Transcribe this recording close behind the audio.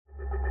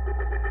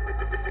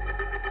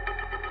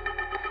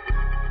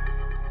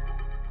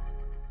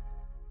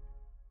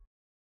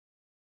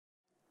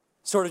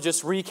sort of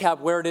just recap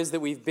where it is that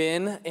we've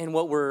been and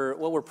what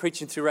we're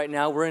preaching through right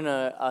now. We're in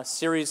a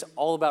series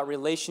all about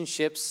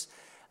relationships.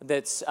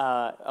 That's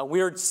a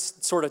weird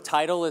sort of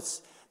title.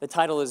 The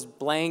title is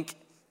Blank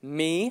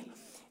Me,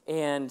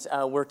 and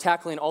we're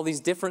tackling all these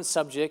different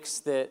subjects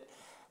that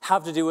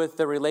have to do with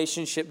the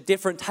relationship,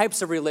 different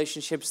types of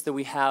relationships that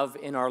we have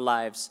in our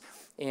lives,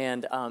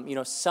 and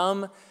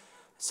some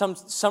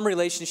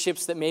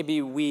relationships that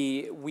maybe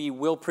we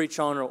will preach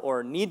on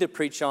or need to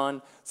preach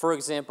on. For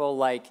example,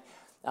 like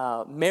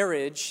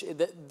marriage,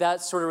 that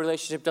sort of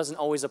relationship doesn't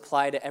always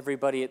apply to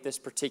everybody at this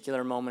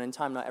particular moment in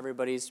time. Not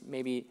everybody's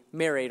maybe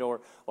married, or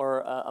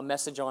a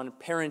message on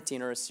parenting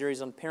or a series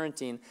on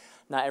parenting.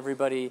 Not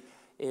everybody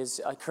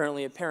is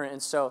currently a parent.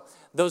 And so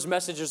those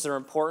messages are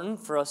important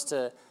for us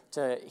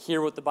to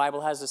hear what the Bible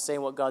has to say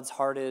and what God's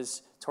heart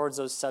is towards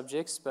those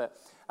subjects. But,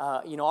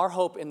 our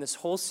hope in this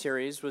whole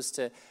series was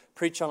to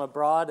preach on a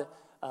broad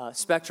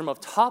spectrum of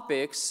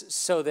topics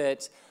so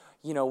that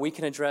we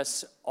can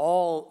address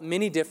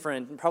many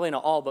different, probably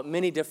not all, but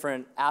many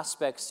different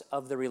aspects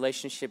of the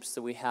relationships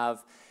that we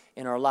have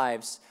in our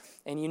lives.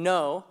 And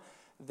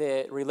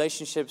that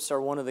relationships are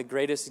one of the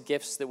greatest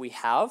gifts that we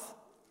have,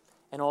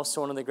 and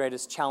also one of the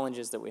greatest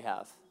challenges that we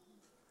have,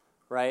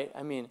 right?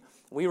 I mean,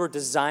 we were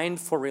designed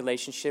for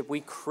relationship.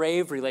 We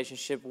crave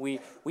relationship. We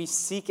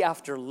seek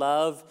after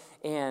love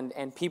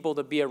and people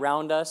to be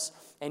around us,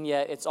 and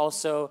yet it's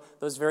also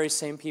those very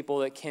same people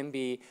that can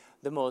be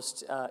the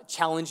most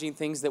challenging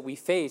things that we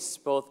face,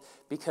 both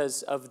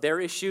because of their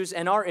issues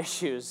and our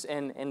issues,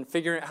 and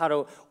figuring out how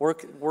to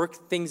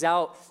work things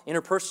out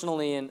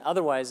interpersonally and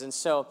otherwise. And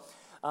so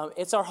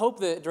it's our hope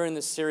that during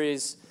this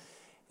series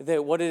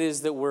that what it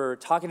is that we're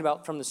talking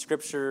about from the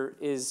Scripture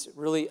is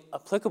really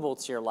applicable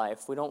to your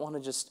life. We don't want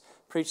to just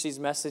preach these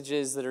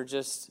messages that are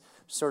just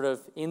sort of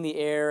in the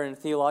air and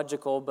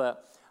theological,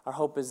 but our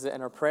hope is that,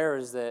 and our prayer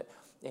is that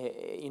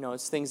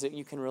it's things that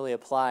you can really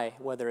apply,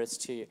 whether it's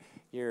to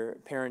your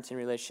parenting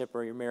relationship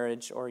or your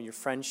marriage or your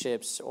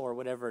friendships or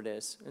whatever it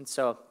is. And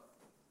so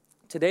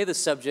today the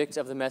subject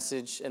of the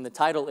message and the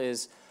title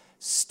is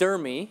Stir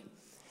Me,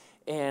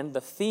 and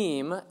the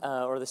theme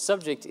or the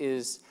subject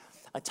is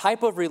a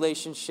type of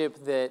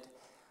relationship that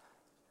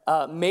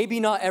maybe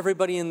not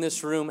everybody in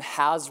this room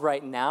has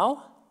right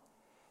now,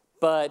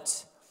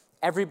 but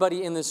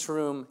everybody in this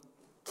room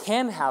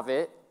can have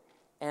it,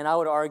 and I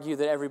would argue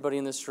that everybody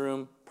in this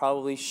room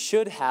probably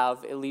should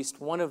have at least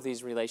one of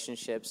these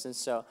relationships. And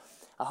so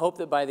I hope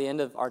that by the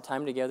end of our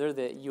time together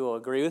that you will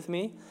agree with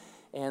me,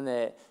 and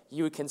that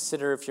you would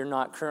consider, if you're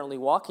not currently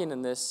walking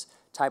in this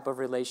type of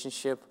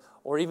relationship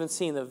or even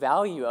seeing the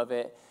value of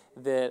it,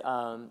 that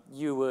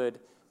you would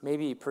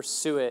maybe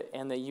pursue it,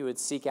 and that you would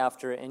seek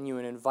after it, and you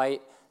would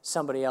invite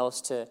somebody else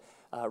to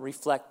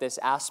reflect this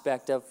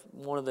aspect of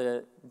one of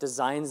the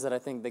designs that I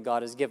think that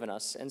God has given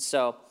us. And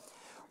so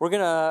we're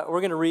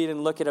gonna read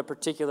and look at a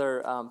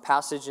particular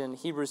passage in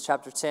Hebrews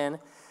chapter 10.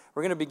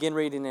 We're gonna begin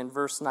reading in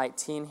verse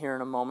 19 here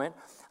in a moment.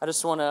 I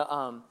just want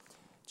to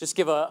just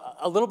give a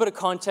little bit of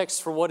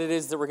context for what it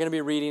is that we're going to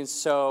be reading.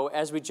 So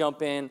as we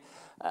jump in,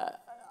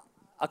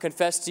 I'll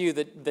confess to you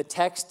that the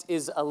text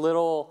is a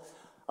little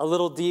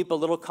deep, a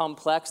little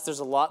complex. There's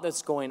a lot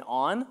that's going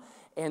on.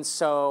 And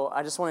so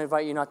I just want to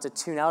invite you not to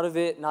tune out of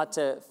it, not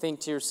to think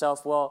to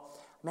yourself, well,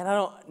 man, I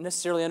don't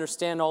necessarily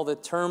understand all the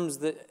terms,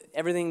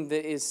 everything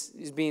that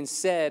is being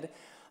said,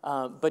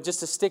 but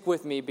just to stick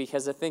with me,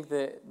 because I think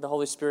that the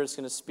Holy Spirit's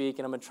going to speak,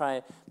 and I'm going to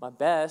try my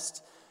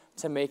best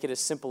to make it as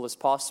simple as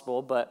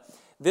possible. But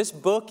this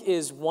book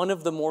is one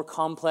of the more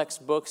complex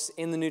books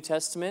in the New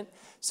Testament.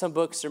 Some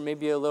books are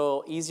maybe a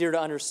little easier to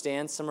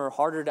understand. Some are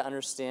harder to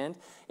understand.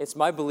 It's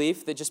my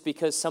belief that just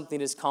because something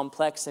is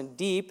complex and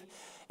deep,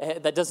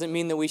 that doesn't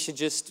mean that we should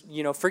just,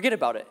 forget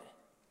about it.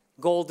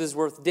 Gold is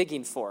worth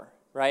digging for,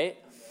 right?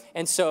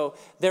 And so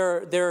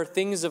there are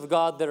things of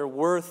God that are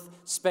worth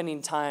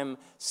spending time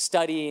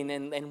studying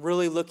and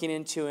really looking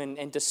into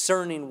and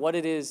discerning what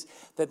it is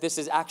that this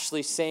is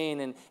actually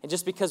saying. And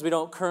just because we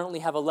don't currently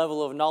have a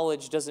level of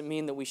knowledge doesn't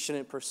mean that we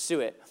shouldn't pursue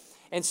it.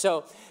 And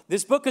so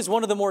this book is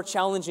one of the more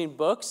challenging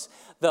books.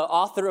 The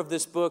author of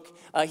this book,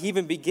 he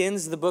even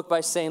begins the book by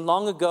saying,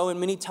 long ago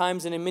and many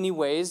times and in many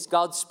ways,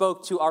 God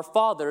spoke to our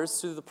fathers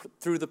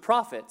through the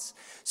prophets.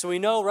 So we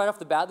know right off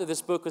the bat that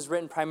this book was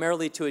written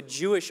primarily to a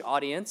Jewish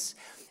audience.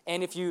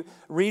 And if you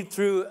read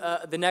through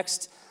the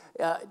next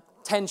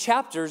 10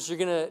 chapters, you're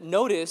going to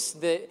notice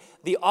that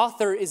the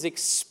author is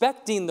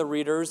expecting the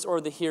readers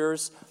or the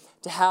hearers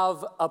to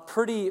have a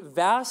pretty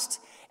vast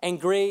and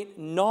great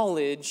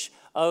knowledge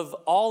of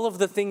all of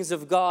the things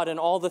of God and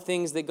all the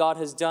things that God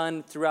has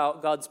done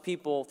throughout God's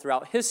people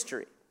throughout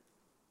history.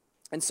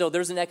 And so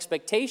there's an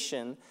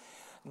expectation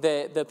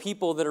that the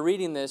people that are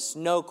reading this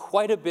know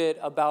quite a bit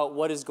about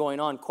what is going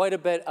on, quite a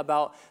bit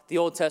about the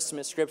Old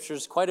Testament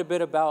scriptures, quite a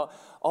bit about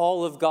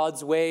all of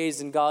God's ways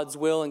and God's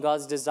will and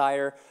God's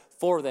desire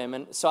for them.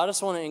 And so I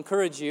just want to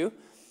encourage you,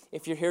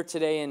 if you're here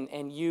today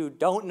and you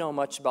don't know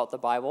much about the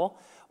Bible,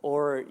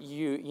 or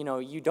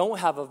you don't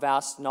have a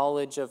vast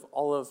knowledge of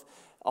all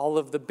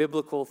of the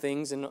biblical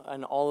things and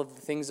all of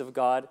the things of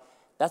God,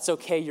 that's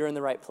okay. You're in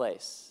the right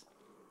place.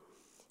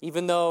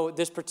 Even though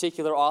this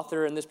particular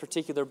author and this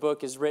particular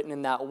book is written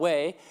in that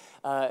way,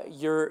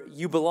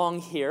 you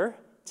belong here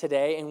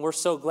today, and we're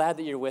so glad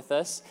that you're with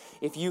us.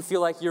 If you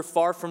feel like you're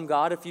far from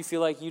God, if you feel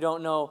like you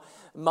don't know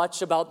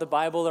much about the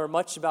Bible or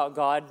much about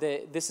God,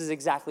 this is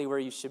exactly where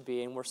you should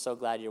be, and we're so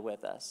glad you're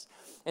with us.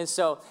 And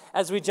so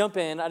as we jump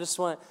in, I just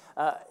want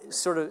to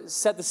sort of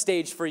set the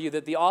stage for you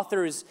that the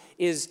author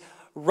is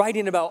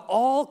writing about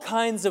all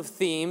kinds of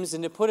themes,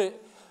 and to put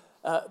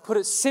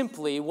it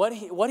simply,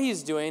 what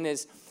he's doing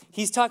is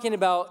he's talking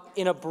about,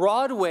 in a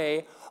broad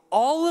way,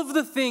 all of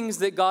the things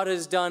that God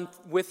has done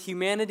with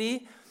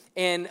humanity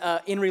and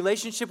in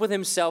relationship with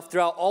himself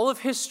throughout all of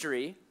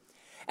history.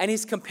 And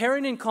he's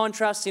comparing and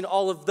contrasting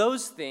all of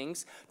those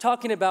things,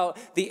 talking about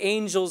the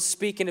angels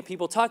speaking to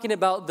people, talking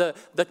about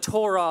the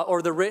Torah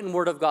or the written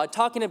word of God,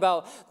 talking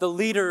about the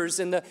leaders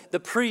and the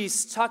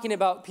priests, talking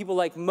about people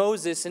like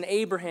Moses and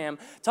Abraham,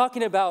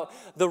 talking about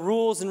the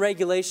rules and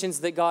regulations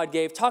that God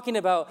gave, talking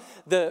about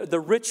the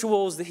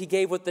rituals that he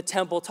gave with the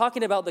temple,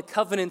 talking about the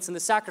covenants and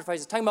the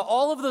sacrifices, talking about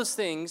all of those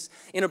things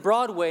in a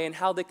broad way and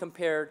how they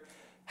compare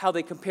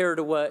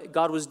to what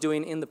God was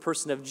doing in the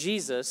person of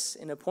Jesus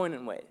in a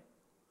poignant way.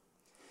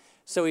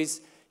 So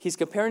he's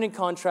comparing and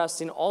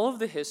contrasting all of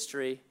the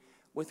history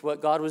with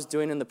what God was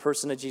doing in the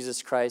person of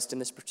Jesus Christ in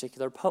this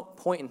particular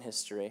point in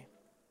history.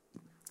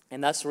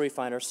 And that's where we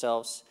find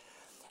ourselves.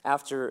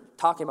 After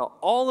talking about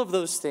all of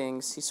those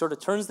things, he sort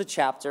of turns the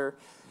chapter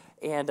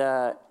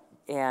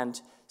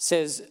and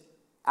says,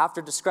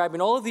 after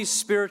describing all of these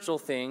spiritual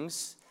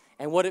things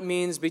and what it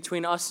means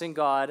between us and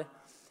God,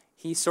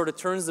 he sort of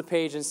turns the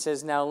page and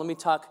says, now let me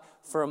talk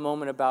for a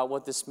moment about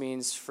what this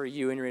means for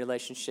you in your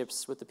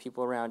relationships with the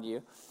people around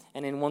you.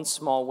 And in one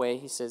small way,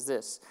 he says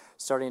this,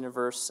 starting in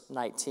verse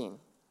 19.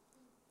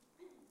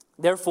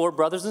 Therefore,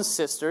 brothers and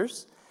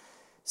sisters,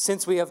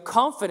 since we have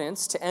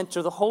confidence to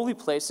enter the holy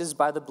places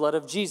by the blood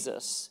of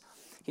Jesus.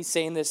 He's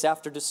saying this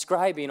after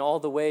describing all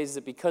the ways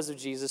that because of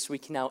Jesus, we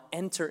can now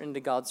enter into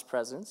God's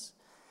presence.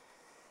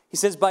 He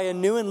says, by a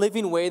new and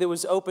living way that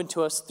was opened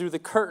to us through the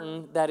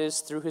curtain, that is,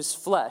 through his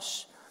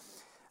flesh.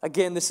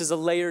 Again, this is a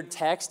layered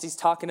text. He's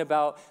talking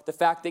about the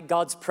fact that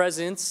God's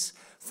presence,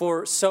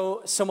 for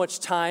so much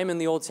time in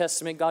the Old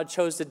Testament, God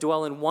chose to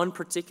dwell in one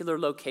particular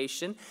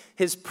location.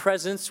 His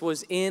presence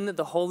was in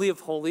the Holy of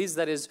Holies,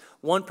 that is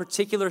one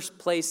particular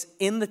place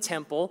in the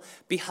temple,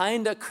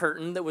 behind a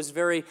curtain that was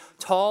very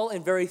tall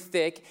and very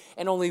thick,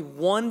 and only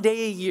one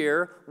day a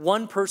year,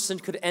 one person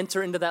could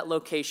enter into that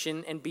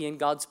location and be in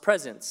God's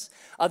presence.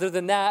 Other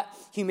than that,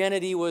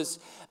 humanity was,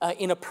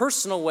 in a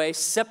personal way,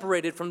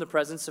 separated from the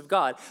presence of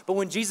God. But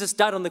when Jesus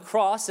died on the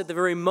cross, at the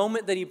very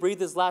moment that he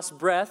breathed his last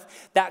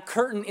breath, that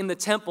curtain in the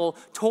temple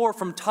tore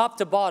from top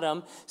to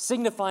bottom,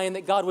 signifying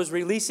that God was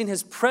releasing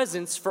his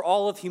presence for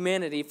all of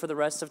humanity for the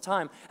rest of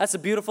time. That's a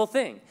beautiful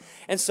thing.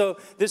 And so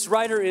this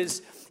writer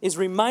is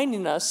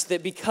reminding us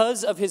that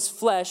because of his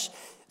flesh,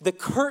 the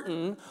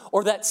curtain,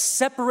 or that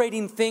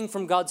separating thing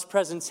from God's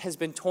presence, has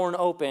been torn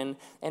open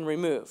and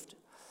removed.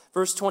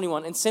 Verse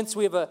 21, and since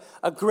we have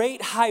a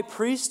great high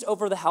priest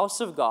over the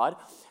house of God,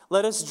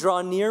 let us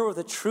draw near with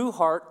a true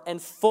heart and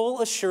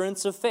full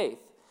assurance of faith,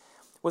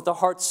 with our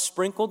hearts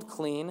sprinkled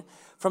clean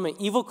from an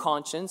evil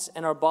conscience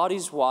and our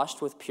bodies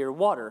washed with pure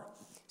water,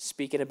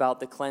 speaking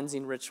about the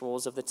cleansing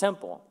rituals of the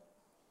temple.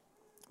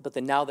 But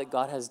then now that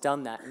God has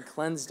done that and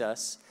cleansed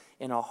us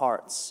in our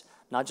hearts,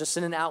 not just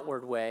in an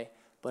outward way,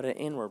 but an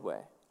inward way.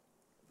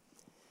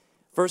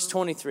 Verse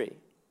 23.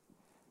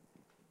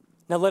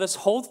 Now let us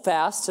hold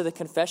fast to the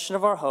confession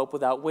of our hope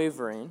without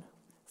wavering,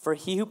 for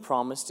he who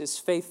promised is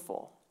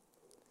faithful.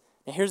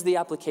 Now here's the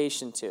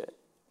application to it.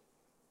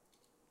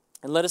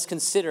 And let us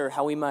consider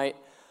how we might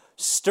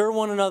stir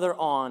one another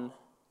on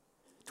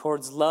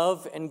towards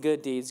love and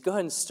good deeds. Go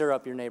ahead and stir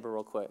up your neighbor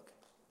real quick.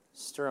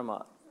 Stir him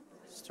up.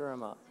 Stir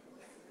him up.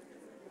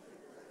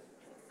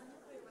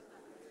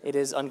 It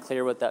is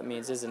unclear what that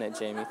means, isn't it,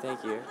 Jamie?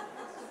 Thank you.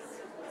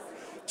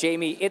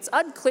 Jamie, it's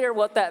unclear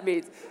what that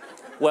means.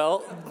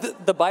 Well,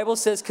 the Bible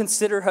says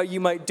consider how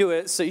you might do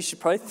it, so you should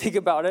probably think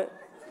about it.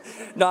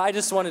 No, I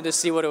just wanted to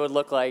see what it would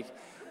look like.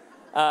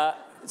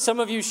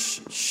 Some of you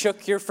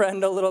shook your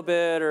friend a little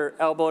bit or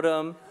elbowed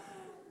him.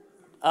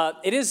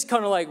 It is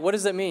kind of like, what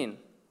does that mean?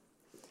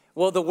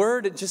 Well, the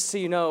word, just so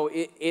you know,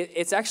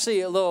 it's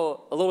actually a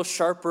little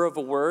sharper of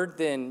a word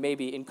than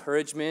maybe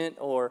encouragement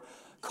or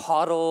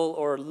coddle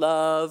or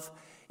love.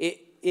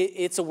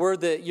 It's a word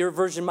that your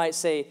version might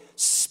say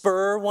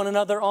spur one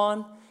another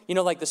on. You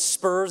know, like the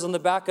spurs on the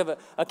back of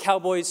a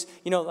cowboy's,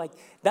 like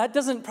that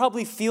doesn't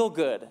probably feel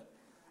good.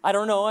 I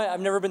don't know. I've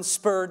never been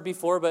spurred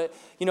before, but,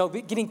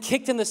 getting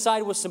kicked in the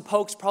side with some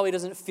pokes probably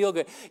doesn't feel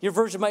good. Your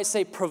version might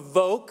say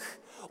provoke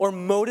or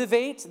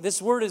motivate.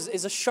 This word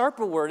is a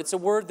sharper word. It's a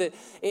word that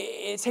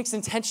it takes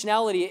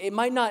intentionality. It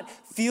might not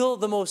feel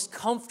the most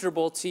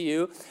comfortable to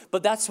you,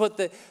 but that's what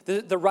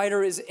the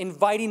writer is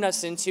inviting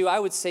us into. I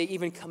would say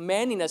even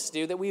commanding us to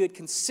do, that we would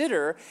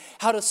consider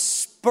how to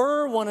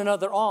spur one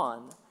another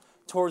on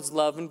towards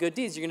love and good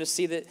deeds. You're going to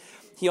see that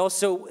he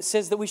also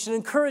says that we should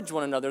encourage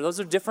one another. Those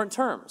are different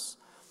terms.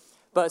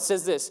 But it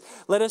says this,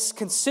 let us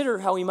consider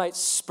how we might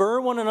spur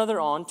one another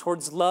on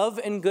towards love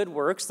and good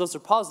works. Those are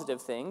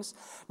positive things.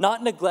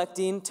 Not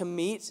neglecting to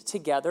meet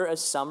together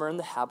as some are in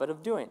the habit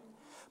of doing.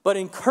 But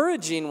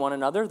encouraging one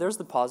another, there's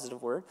the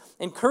positive word,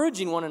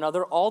 encouraging one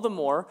another all the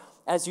more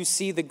as you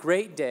see the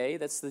great day,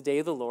 that's the day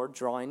of the Lord,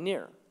 drawing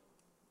near.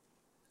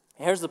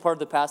 Here's the part of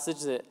the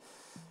passage that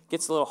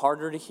gets a little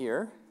harder to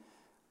hear.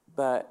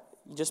 But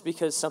just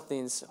because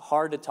something's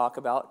hard to talk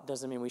about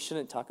doesn't mean we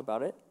shouldn't talk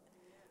about it.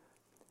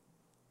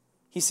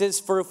 He says,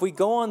 for if we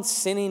go on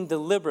sinning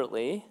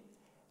deliberately,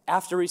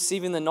 after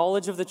receiving the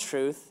knowledge of the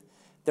truth,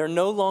 there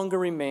no longer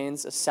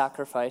remains a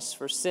sacrifice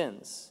for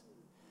sins,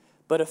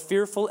 but a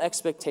fearful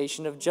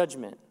expectation of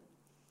judgment,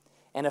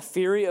 and a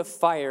fury of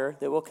fire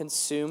that will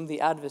consume the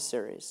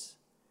adversaries.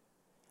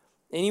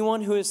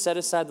 Anyone who has set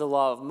aside the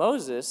law of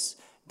Moses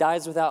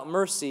dies without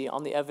mercy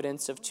on the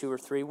evidence of 2 or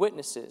 3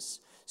 witnesses,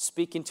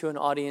 speaking to an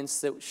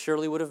audience that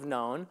surely would have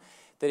known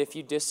that if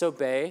you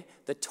disobey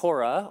the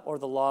Torah or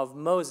the law of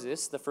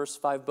Moses, the first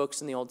 5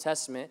 books in the Old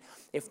Testament,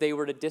 if they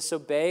were to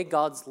disobey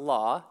God's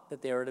law,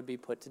 that they were to be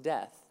put to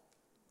death.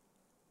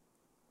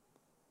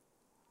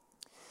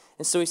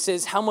 And so he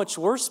says, how much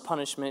worse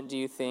punishment do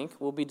you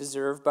think will be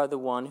deserved by the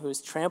one who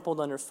has trampled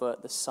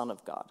underfoot the Son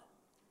of God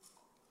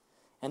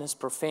and has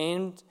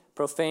profaned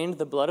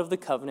the blood of the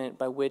covenant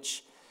by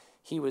which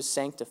he was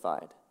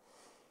sanctified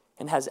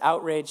and has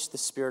outraged the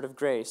Spirit of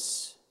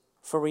grace?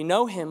 For we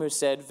know him who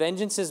said,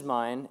 vengeance is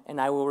mine, and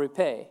I will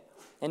repay.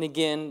 And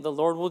again, the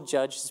Lord will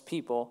judge his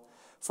people,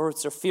 for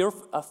it's a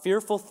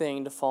fearful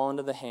thing to fall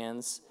into the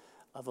hands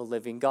of a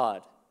living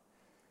God.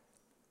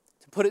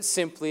 To put it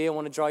simply, I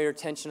want to draw your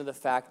attention to the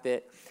fact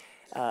that,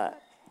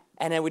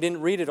 and we didn't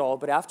read it all,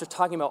 but after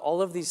talking about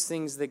all of these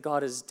things that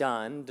God has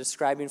done,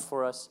 describing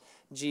for us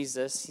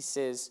Jesus, he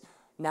says,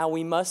 now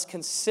we must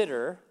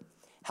consider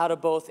how to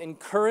both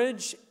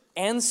encourage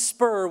and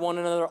spur one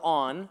another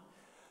on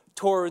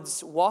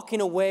towards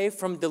walking away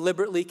from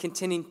deliberately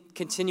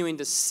continuing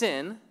to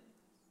sin,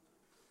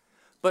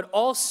 but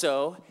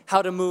also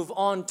how to move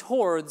on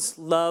towards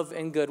love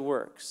and good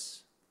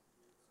works.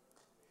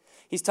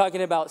 He's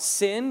talking about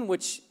sin,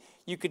 which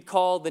you could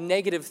call the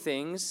negative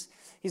things.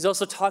 He's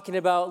also talking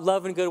about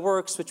love and good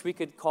works, which we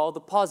could call the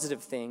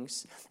positive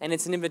things. And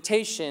it's an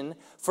invitation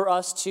for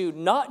us to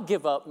not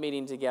give up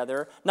meeting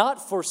together,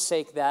 not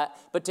forsake that,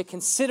 but to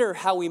consider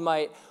how we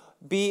might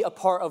be a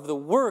part of the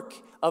work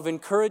of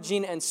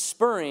encouraging and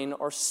spurring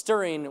or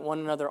stirring one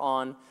another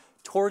on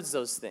towards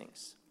those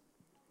things.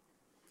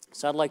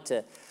 So I'd like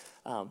to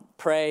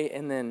pray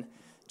and then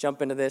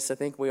jump into this. I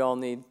think we all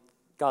need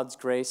God's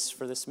grace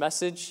for this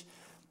message.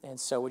 And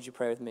so would you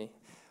pray with me?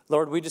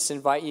 Lord, we just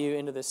invite you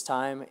into this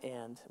time,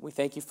 and we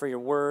thank you for your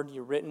word,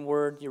 your written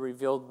word, your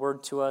revealed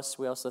word to us.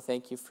 We also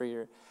thank you for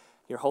your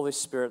Holy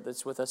Spirit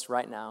that's with us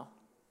right now.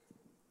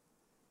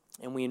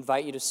 And we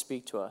invite you to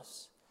speak to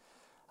us.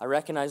 I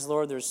recognize,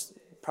 Lord, there's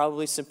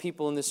probably some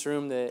people in this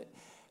room that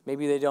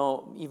maybe they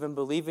don't even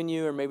believe in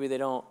you, or maybe they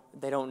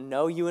don't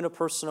know you in a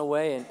personal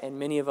way. And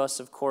many of us,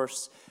 of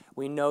course,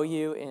 we know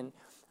you. And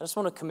I just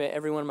want to commit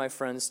every one of my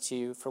friends to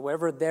you for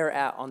wherever they're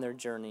at on their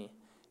journey,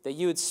 that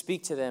you would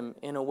speak to them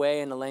in a way,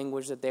 in a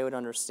language that they would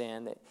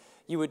understand, that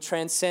you would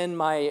transcend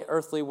my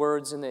earthly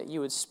words, and that you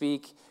would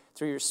speak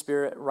through your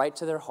Spirit right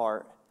to their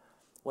heart,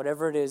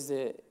 whatever it is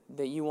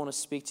that you want to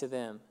speak to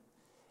them.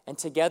 And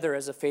together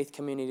as a faith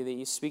community, that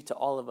you speak to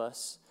all of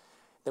us,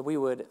 that we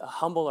would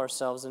humble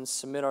ourselves and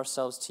submit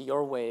ourselves to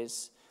your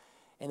ways,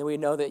 and that we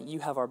know that you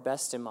have our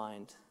best in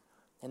mind,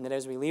 and that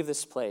as we leave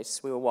this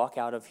place, we will walk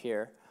out of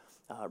here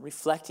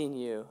reflecting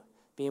you,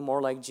 being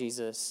more like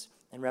Jesus,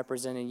 and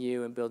representing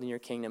you and building your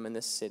kingdom in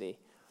this city.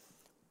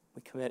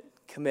 We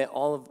commit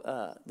all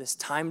of this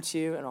time to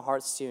you and our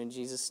hearts to you in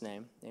Jesus'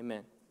 name.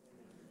 Amen.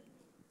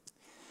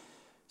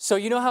 So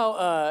you know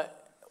how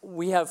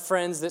we have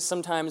friends that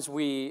sometimes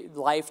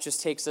life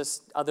just takes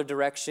us other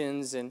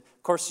directions, and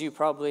of course you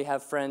probably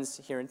have friends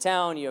here in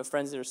town, you have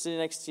friends that are sitting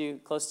next to you,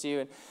 close to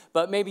you,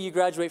 but maybe you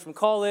graduate from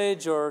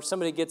college, or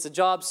somebody gets a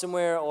job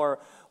somewhere, or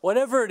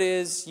whatever it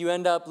is, you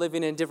end up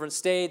living in different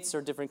states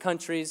or different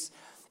countries.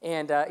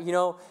 And,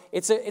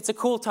 it's a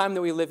cool time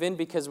that we live in,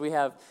 because we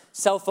have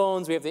cell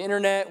phones, we have the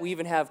internet, we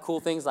even have cool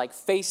things like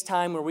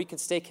FaceTime, where we can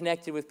stay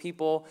connected with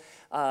people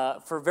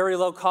for very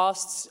low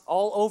costs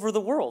all over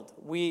the world.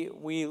 We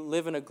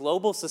live in a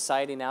global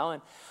society now,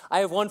 and I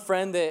have one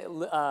friend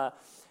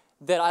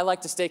that I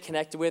like to stay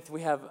connected with.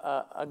 We have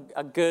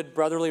a good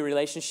brotherly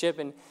relationship,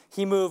 and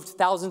he moved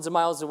thousands of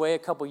miles away a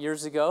couple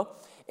years ago,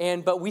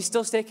 but we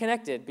still stay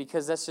connected,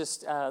 because that's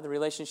just the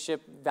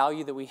relationship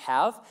value that we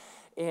have.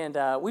 And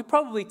we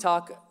probably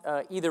talk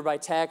either by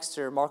text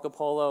or Marco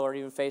Polo or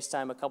even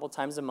FaceTime a couple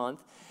times a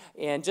month.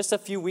 And just a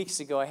few weeks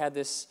ago, I had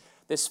this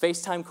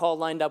FaceTime call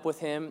lined up with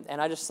him,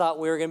 and I just thought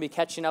we were going to be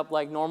catching up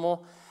like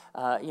normal,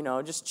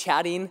 just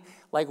chatting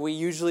like we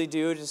usually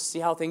do, just see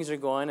how things are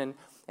going.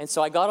 And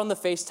so I got on the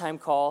FaceTime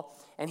call,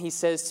 and he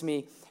says to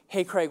me,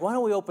 "Hey, Craig, why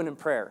don't we open in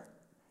prayer?"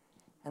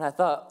 And I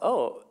thought,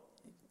 oh,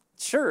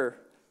 sure.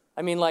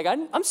 I mean, like,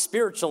 I'm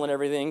spiritual and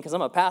everything because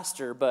I'm a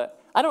pastor, but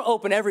I don't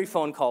open every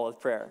phone call with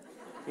prayer.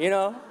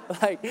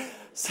 Like,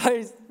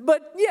 so,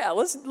 but yeah,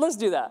 let's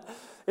do that.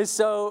 And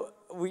so,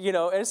 and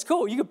it's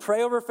cool. You could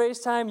pray over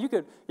FaceTime.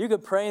 You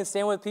could pray and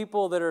stand with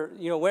people that are,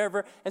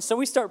 wherever. And so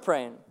we start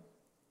praying.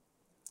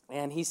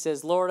 And he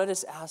says, Lord, I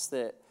just ask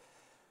that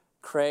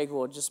Craig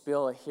will just be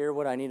able to hear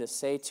what I need to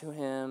say to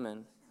him.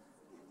 And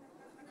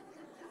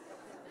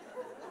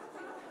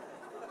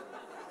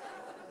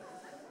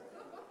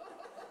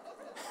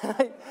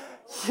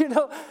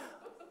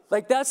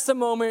like that's the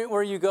moment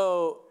where you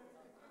go,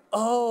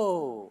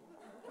 oh,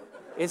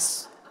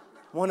 it's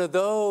one of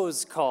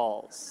those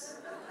calls.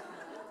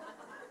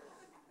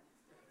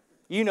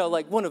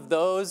 Like one of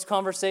those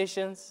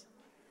conversations.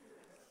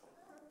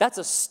 That's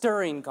a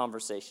stirring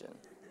conversation.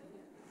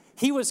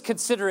 He was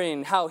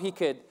considering how he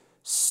could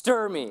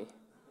stir me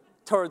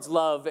towards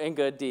love and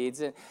good deeds.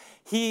 And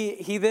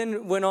he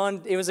then went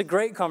on, it was a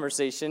great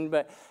conversation,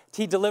 but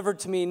he delivered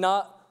to me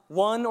not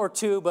 1 or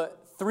 2,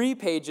 but 3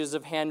 pages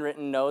of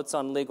handwritten notes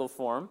on legal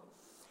form.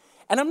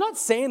 And I'm not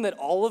saying that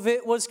all of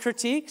it was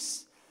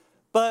critiques,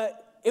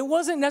 but it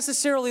wasn't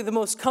necessarily the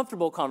most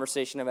comfortable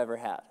conversation I've ever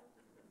had.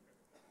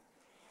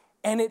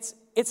 And it's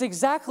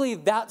exactly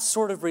that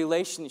sort of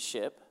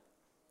relationship,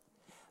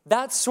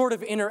 that sort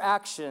of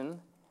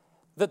interaction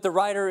that the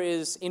writer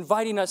is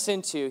inviting us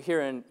into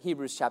here in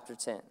Hebrews chapter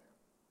 10.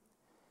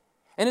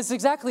 And it's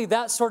exactly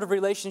that sort of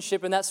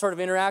relationship and that sort of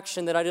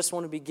interaction that I just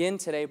want to begin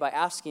today by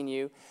asking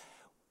you,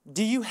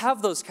 do you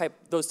have those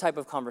type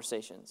of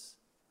conversations?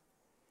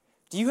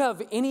 Do you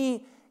have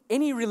any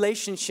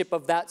relationship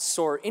of that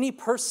sort, any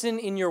person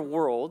in your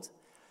world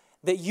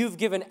that you've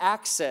given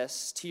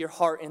access to your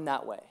heart in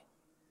that way?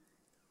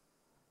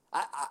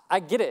 I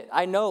get it.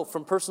 I know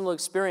from personal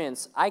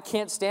experience, I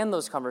can't stand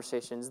those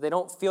conversations. They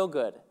don't feel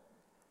good.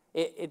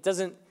 It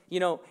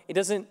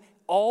doesn't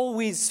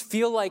always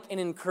feel like an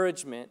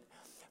encouragement.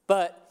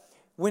 But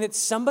when it's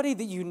somebody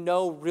that you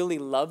know really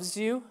loves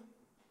you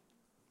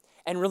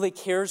and really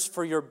cares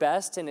for your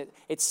best, and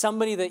it's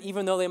somebody that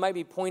even though they might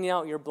be pointing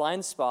out your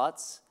blind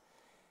spots,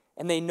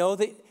 and they know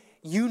that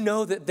you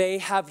know that they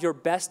have your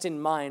best in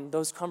mind,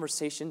 those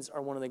conversations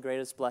are one of the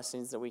greatest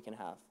blessings that we can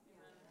have.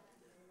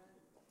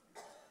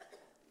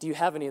 Do you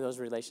have any of those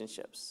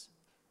relationships?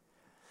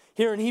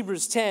 Here in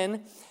Hebrews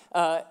 10,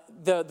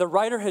 the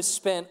writer has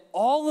spent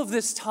all of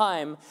this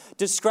time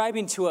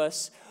describing to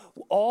us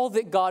all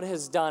that God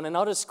has done. And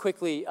I'll just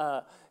quickly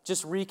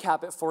just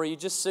recap it for you,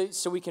 just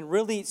so we can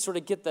really sort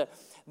of get the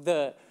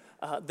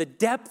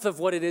depth of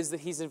what it is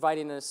that he's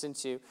inviting us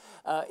into.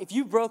 If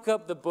you broke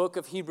up the book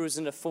of Hebrews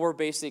into 4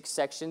 basic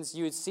sections,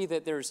 you would see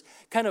that there's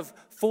kind of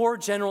 4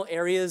 general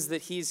areas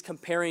that he's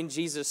comparing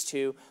Jesus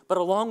to, but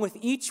along with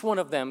each one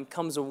of them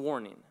comes a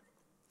warning.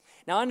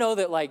 Now, I know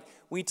that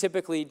we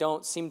typically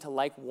don't seem to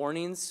like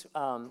warnings.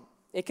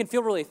 It can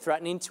feel really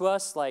threatening to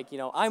us,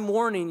 I'm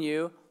warning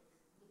you,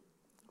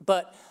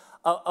 but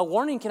a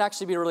warning can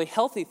actually be a really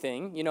healthy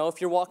thing.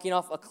 If you're walking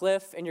off a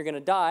cliff and you're going to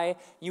die,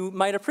 you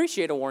might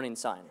appreciate a warning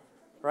sign.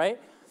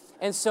 Right?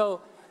 And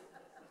so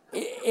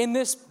in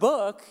this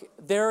book,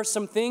 there are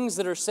some things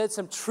that are said,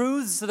 some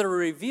truths that are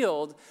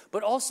revealed,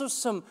 but also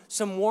some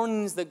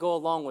warnings that go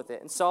along with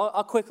it. And so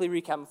I'll quickly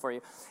recap them for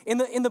you.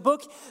 In the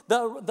book,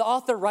 the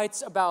author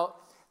writes about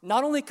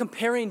not only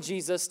comparing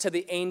Jesus to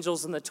the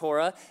angels in the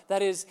Torah,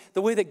 that is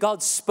the way that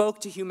God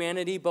spoke to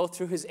humanity, both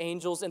through his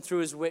angels and through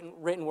his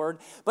written word,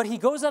 but he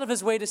goes out of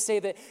his way to say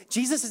that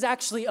Jesus is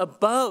actually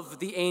above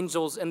the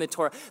angels in the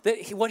Torah,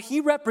 that what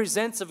he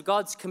represents of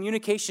God's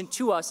communication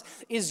to us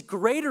is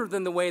greater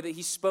than the way that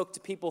he spoke to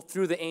people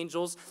through the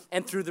angels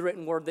and through the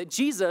written word, that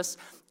Jesus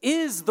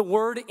is the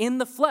word in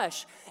the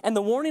flesh. And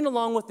the warning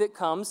along with it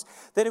comes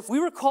that if we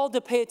were called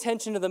to pay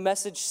attention to the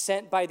message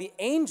sent by the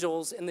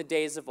angels in the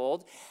days of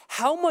old,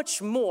 how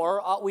much more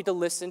ought we to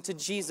listen to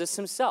Jesus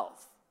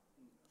himself?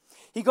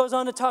 He goes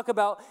on to talk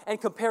about and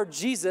compare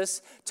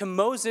Jesus to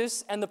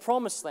Moses and the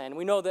Promised Land.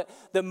 We know that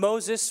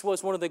Moses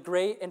was one of the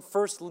great and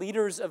first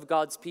leaders of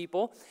God's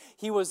people.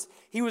 He was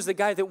the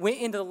guy that went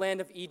into the land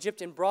of Egypt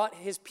and brought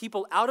his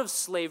people out of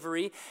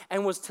slavery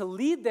and was to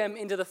lead them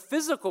into the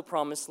physical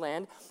Promised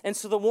Land. And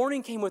so the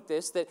warning came with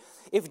this, that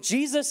if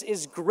Jesus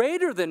is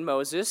greater than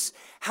Moses,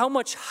 how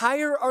much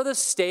higher are the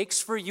stakes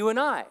for you and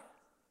I?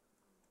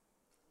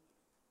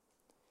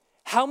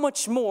 How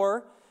much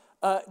more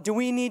do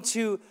we need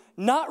to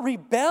not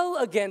rebel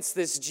against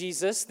this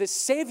Jesus, this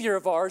Savior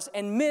of ours,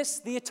 and miss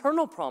the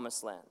eternal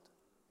Promised Land?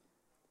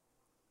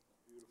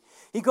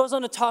 He goes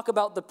on to talk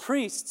about the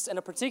priests, and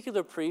a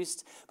particular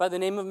priest by the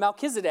name of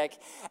Melchizedek.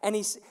 And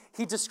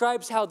he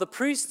describes how the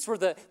priests were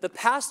the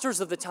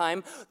pastors of the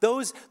time,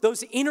 those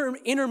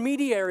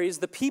intermediaries,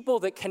 the people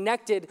that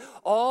connected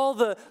all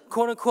the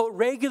quote-unquote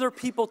regular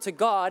people to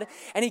God.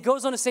 And he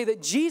goes on to say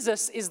that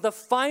Jesus is the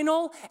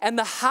final and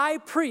the high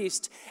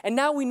priest. And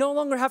now we no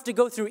longer have to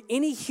go through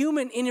any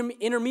human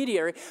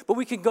intermediary, but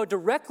we can go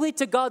directly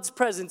to God's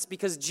presence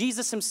because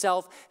Jesus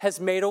himself has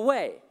made a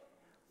way.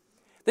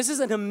 This is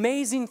an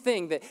amazing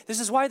thing. This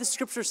is why the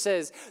scripture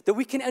says that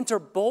we can enter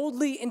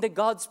boldly into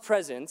God's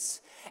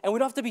presence and we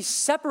don't have to be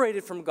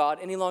separated from God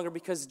any longer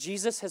because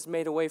Jesus has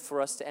made a way for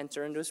us to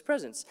enter into his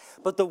presence.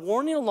 But the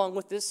warning along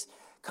with this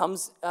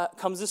comes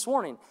this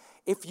warning.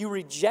 If you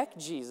reject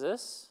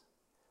Jesus,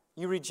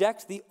 you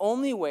reject the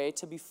only way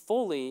to be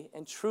fully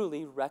and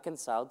truly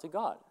reconciled to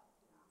God.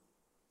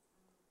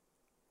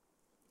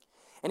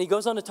 And he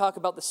goes on to talk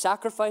about the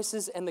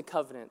sacrifices and the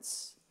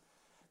covenants.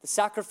 The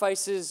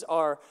sacrifices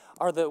are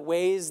the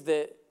ways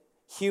that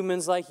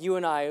humans like you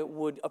and I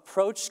would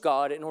approach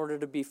God in order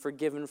to be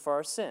forgiven for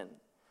our sin.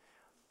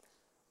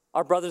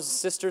 Our brothers and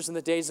sisters in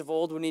the days of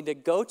old would need to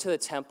go to the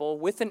temple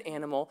with an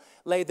animal,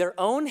 lay their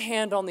own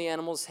hand on the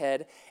animal's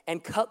head,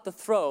 and cut the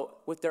throat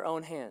with their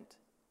own hand.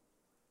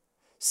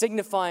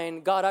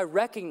 Signifying, God, I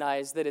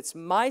recognize that it's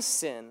my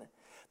sin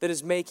that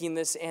is making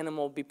this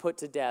animal be put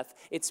to death.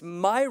 It's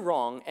my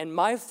wrong and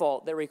my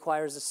fault that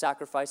requires the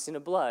sacrificing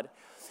of blood.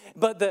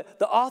 But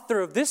the author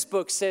of this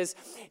book says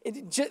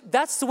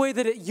that's the way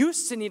that it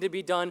used to need to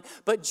be done.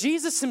 But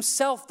Jesus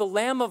himself, the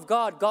Lamb of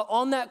God, got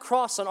on that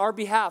cross on our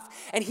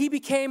behalf. And he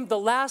became the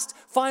last,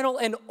 final,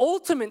 and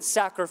ultimate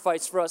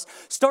sacrifice for us,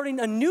 starting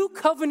a new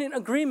covenant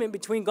agreement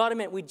between God and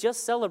man. We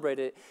just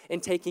celebrated in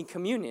taking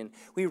communion.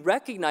 We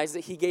recognize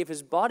that he gave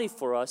his body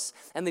for us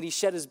and that he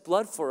shed his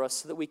blood for us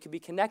so that we could be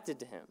connected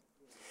to him.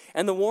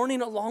 And the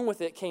warning along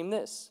with it came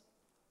this: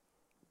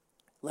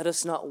 let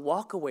us not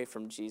walk away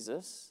from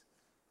Jesus.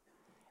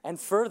 And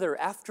further,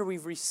 after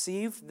we've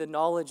received the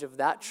knowledge of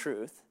that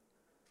truth,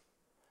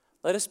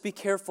 let us be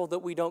careful that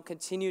we don't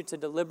continue to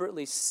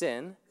deliberately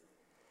sin,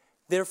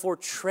 therefore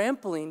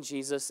trampling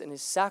Jesus and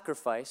his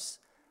sacrifice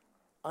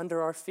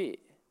under our feet.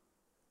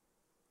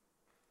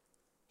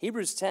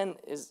 Hebrews 10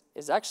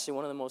 is actually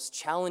one of the most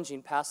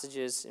challenging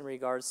passages in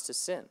regards to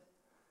sin.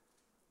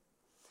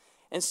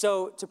 And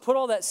so, to put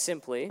all that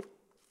simply,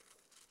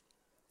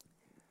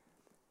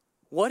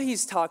 what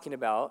he's talking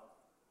about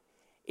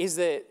is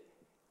that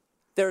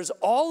there's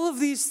all of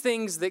these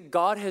things that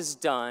God has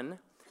done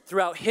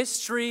throughout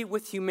history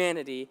with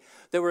humanity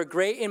that were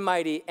great and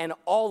mighty, and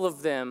all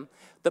of them,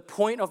 the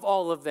point of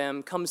all of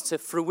them, comes to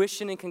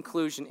fruition and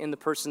conclusion in the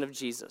person of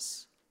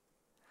Jesus.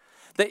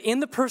 That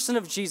in the person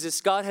of Jesus,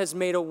 God has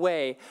made a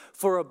way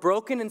for a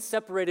broken and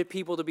separated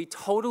people to be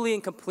totally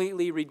and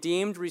completely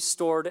redeemed,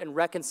 restored, and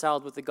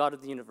reconciled with the God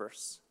of the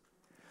universe.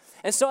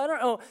 And so I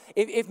don't know,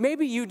 if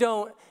maybe you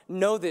don't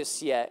know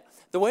this yet,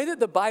 the way that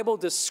the Bible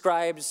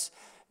describes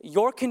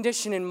your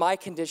condition and my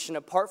condition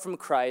apart from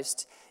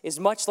Christ is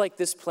much like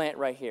this plant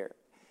right here.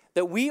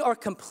 That we are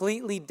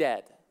completely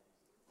dead.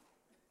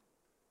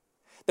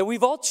 That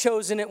we've all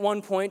chosen at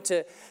one point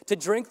to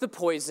drink the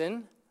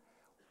poison.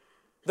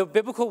 The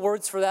biblical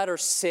words for that are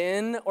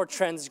sin or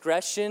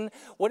transgression.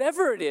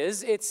 Whatever it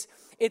is,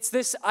 it's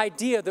this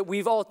idea that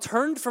we've all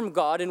turned from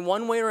God in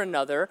one way or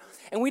another,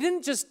 and we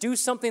didn't just do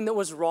something that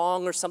was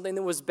wrong or something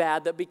that was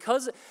bad,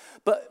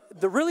 but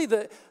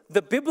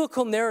the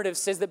biblical narrative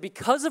says that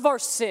because of our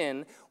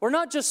sin, we're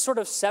not just sort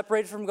of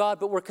separated from God,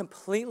 but we're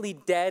completely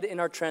dead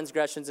in our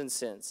transgressions and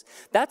sins.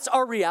 That's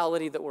our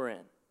reality that we're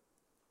in.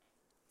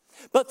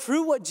 But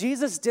through what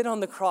Jesus did on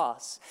the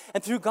cross,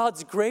 and through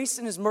God's grace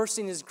and his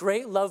mercy and his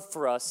great love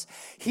for us,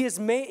 he has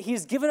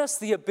given us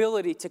the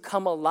ability to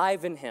come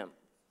alive in him.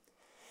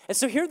 And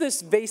so here,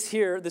 this vase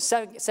here, the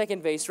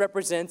second vase,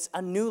 represents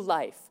a new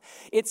life.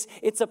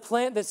 It's a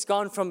plant that's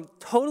gone from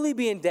totally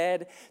being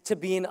dead to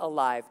being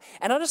alive.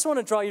 And I just want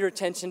to draw your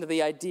attention to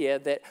the idea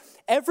that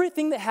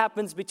everything that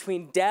happens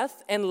between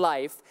death and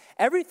life,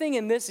 everything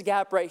in this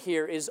gap right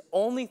here is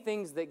only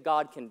things that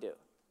God can do.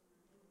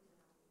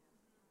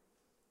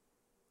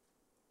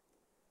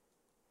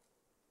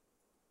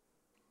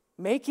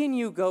 Making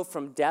you go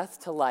from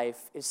death to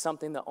life is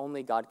something that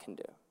only God can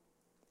do.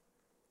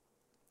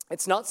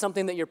 It's not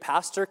something that your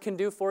pastor can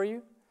do for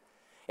you.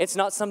 It's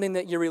not something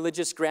that your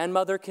religious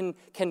grandmother can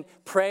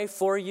pray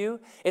for you.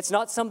 It's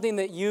not something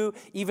that you,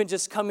 even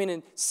just coming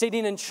and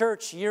sitting in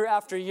church year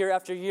after year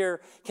after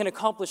year, can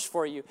accomplish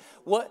for you.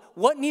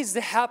 What needs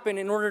to happen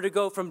in order to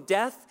go from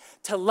death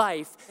to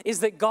life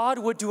is that God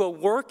would do a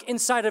work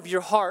inside of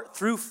your heart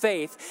through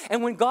faith.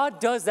 And when God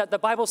does that, the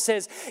Bible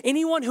says,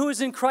 anyone who is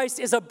in Christ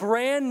is a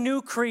brand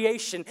new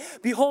creation.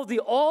 Behold,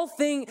 all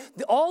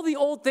the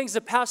old things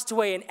have passed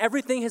away and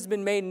everything has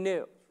been made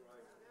new.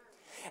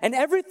 And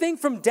everything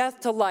from death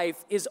to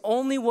life is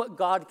only what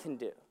God can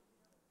do.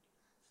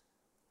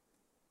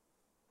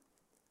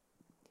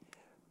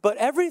 But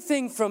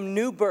everything from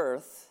new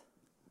birth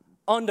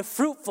onto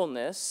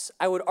fruitfulness,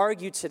 I would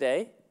argue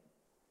today,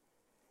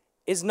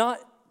 is not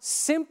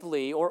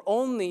simply or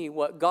only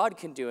what God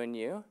can do in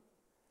you,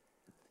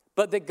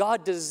 but that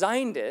God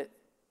designed it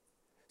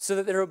so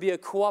that there will be a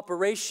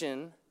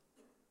cooperation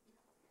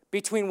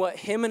between what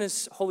him and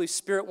his Holy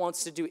Spirit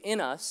wants to do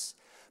in us,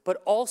 but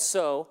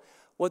also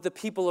what the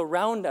people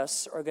around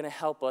us are going to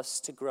help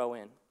us to grow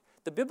in.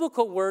 The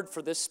biblical word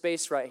for this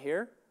space right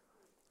here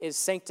is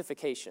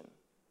sanctification.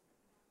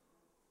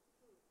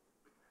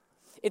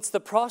 It's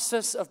the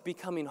process of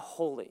becoming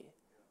holy.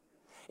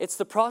 It's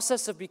the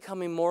process of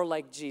becoming more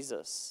like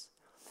Jesus.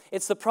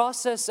 It's the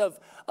process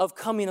of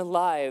coming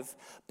alive,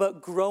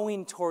 but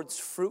growing towards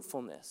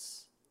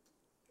fruitfulness.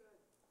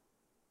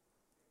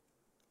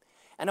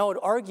 And I would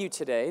argue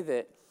today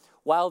that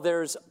while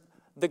there's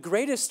the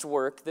greatest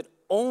work that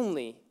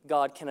only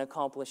God can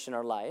accomplish in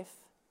our life,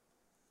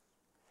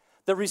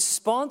 the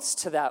response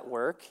to that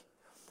work,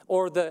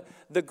 or the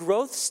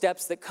growth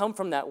steps that come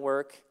from that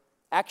work,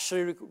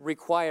 actually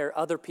require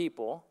other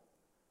people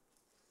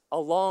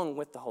along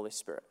with the Holy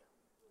Spirit.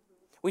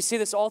 We see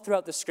this all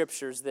throughout the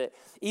scriptures, that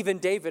even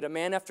David, a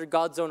man after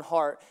God's own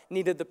heart,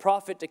 needed the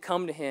prophet to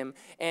come to him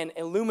and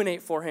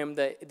illuminate for him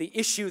the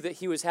issue that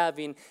he was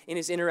having in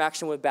his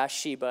interaction with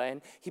Bathsheba.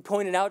 And he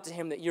pointed out to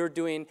him that you're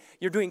doing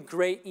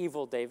great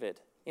evil,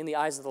 David, in the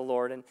eyes of the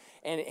Lord.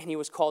 And he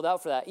was called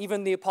out for that.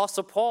 Even the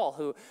Apostle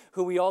Paul,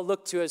 who we all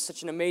look to as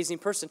such an amazing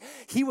person,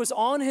 he was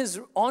on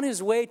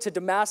his way to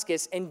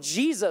Damascus, and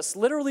Jesus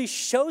literally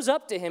shows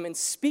up to him and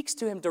speaks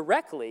to him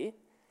directly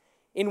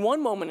in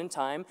one moment in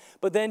time,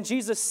 but then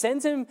Jesus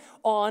sends him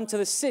on to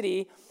the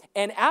city,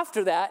 and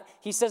after that,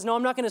 he says, no,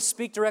 I'm not going to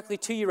speak directly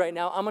to you right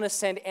now. I'm going to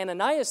send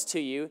Ananias to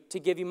you to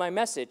give you my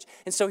message.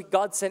 And so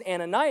God sent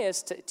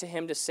Ananias to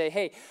him to say,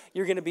 hey,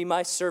 you're going to be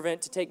my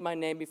servant to take my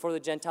name before the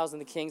Gentiles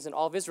and the kings and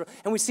all of Israel.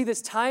 And we see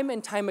this time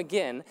and time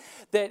again,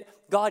 that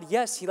God,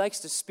 yes, he likes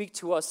to speak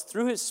to us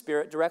through his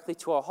Spirit directly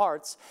to our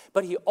hearts,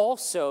 but he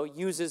also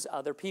uses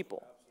other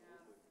people.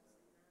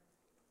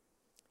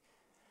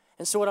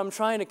 And so what I'm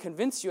trying to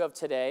convince you of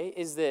today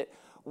is that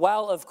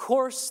while, of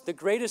course, the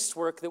greatest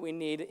work that we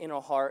need in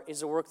our heart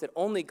is a work that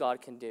only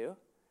God can do,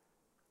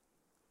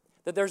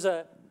 that there's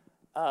a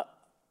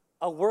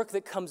work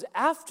that comes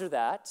after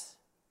that,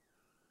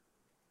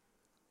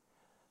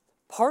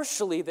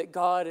 partially that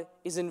God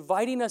is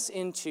inviting us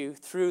into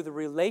through the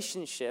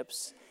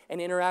relationships and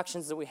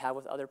interactions that we have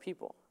with other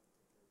people.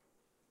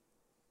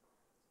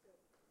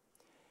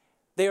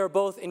 They are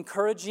both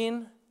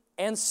encouraging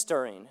and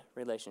stirring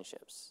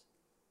relationships.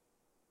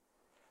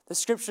 The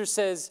scripture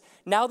says,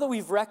 now that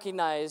we've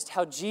recognized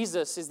how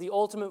Jesus is the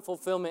ultimate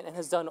fulfillment and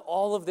has done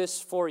all of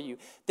this for you,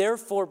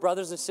 therefore,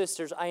 brothers and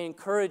sisters, I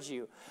encourage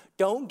you,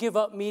 don't give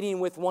up meeting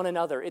with one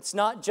another. It's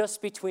not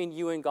just between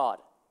you and God.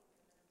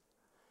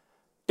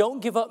 Don't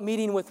give up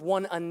meeting with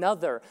one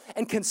another,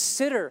 and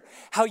consider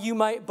how you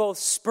might both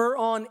spur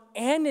on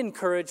and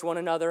encourage one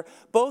another,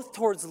 both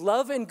towards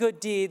love and good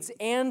deeds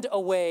and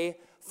away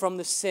from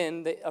the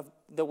sin of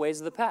the ways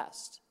of the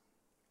past.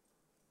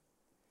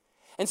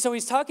 And so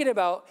he's talking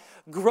about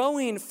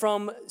growing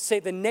from, say,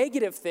 the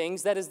negative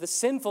things, that is the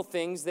sinful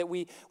things that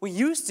we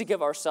used to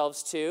give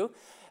ourselves to,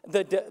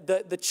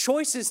 the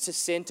choices to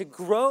sin, to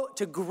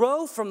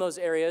grow from those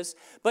areas.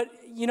 But,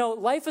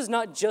 life is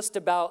not just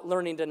about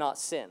learning to not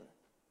sin.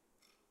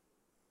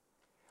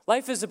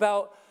 Life is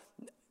about,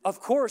 of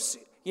course,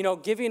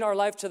 giving our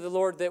life to the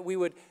Lord, that we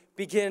would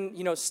begin,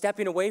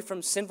 stepping away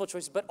from sinful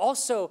choices, but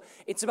also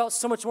it's about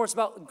so much more. It's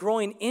about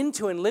growing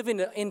into and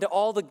living into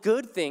all the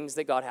good things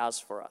that God has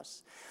for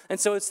us. And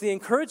so it's the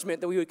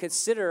encouragement that we would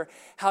consider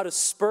how to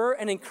spur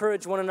and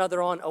encourage one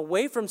another on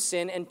away from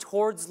sin and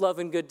towards love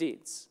and good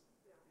deeds.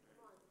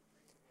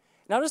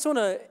 Now, I just want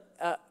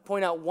to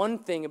point out one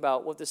thing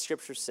about what the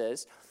scripture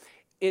says.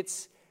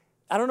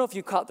 I don't know if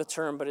you caught the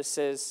term, but it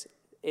says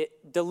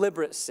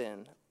deliberate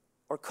sin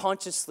or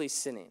consciously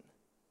sinning.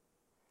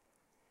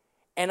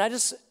 And I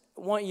just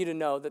want you to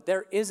know that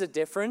there is a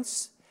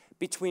difference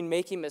between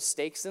making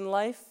mistakes in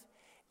life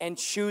and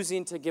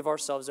choosing to give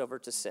ourselves over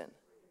to sin.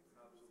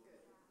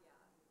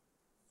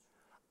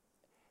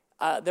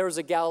 There was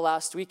a gal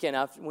last weekend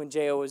when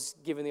J.O. was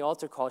giving the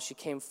altar call. She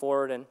came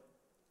forward and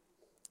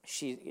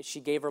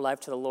she gave her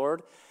life to the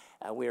Lord.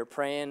 We were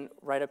praying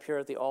right up here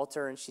at the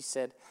altar, and she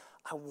said,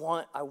 I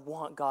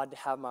want God to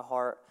have my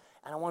heart,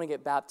 and I want to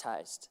get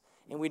baptized.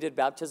 And we did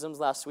baptisms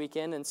last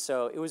weekend, and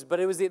so it was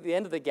at the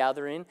end of the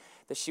gathering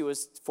that she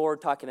was forward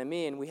talking to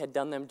me, and we had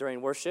done them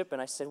during worship,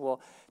 and I said, well,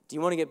 do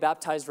you want to get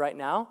baptized right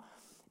now?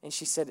 And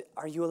she said,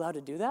 are you allowed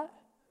to do that?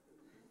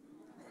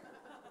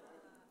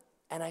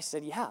 And I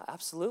said, yeah,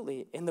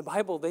 absolutely. In the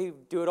Bible, they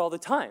do it all the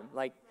time.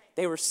 Like,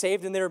 they were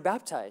saved and they were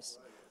baptized.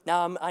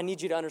 Now, I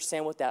need you to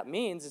understand what that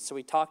means, and so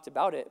we talked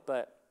about it,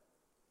 but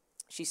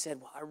she said,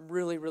 well, I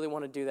really, really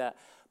want to do that,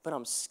 but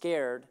I'm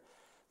scared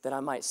that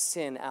I might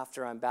sin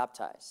after I'm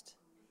baptized.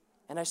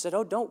 And I said,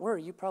 oh, don't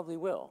worry, you probably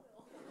will.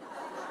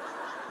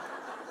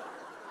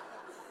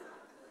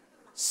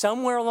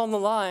 Somewhere along the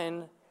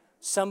line,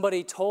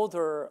 somebody told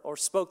her or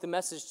spoke the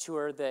message to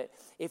her that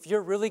if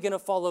you're really going to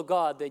follow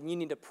God, then you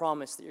need to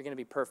promise that you're going to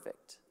be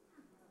perfect.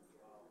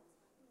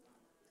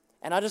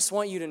 And I just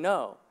want you to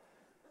know,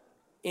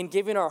 in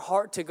giving our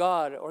heart to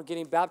God or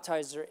getting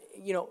baptized, or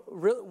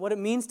what it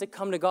means to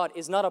come to God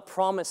is not a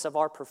promise of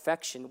our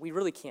perfection. We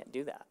really can't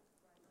do that.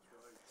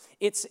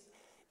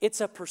 It's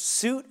a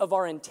pursuit of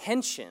our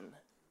intention,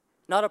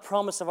 not a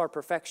promise of our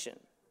perfection,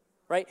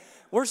 right?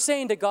 We're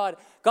saying to God,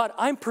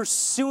 I'm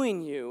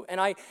pursuing you, and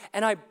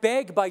I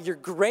beg by your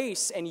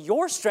grace and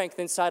your strength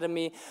inside of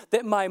me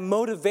that my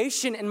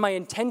motivation and my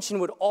intention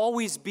would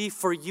always be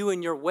for you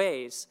and your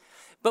ways.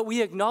 But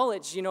we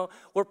acknowledge,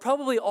 we're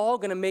probably all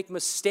going to make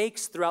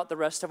mistakes throughout the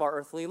rest of our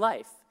earthly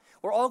life.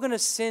 We're all going to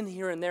sin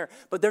here and there.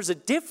 But there's a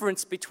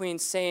difference between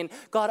saying,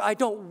 God, I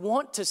don't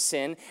want to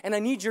sin, and I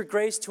need your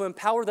grace to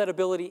empower that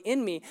ability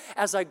in me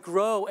as I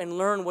grow and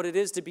learn what it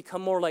is to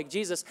become more like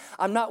Jesus.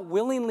 I'm not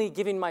willingly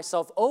giving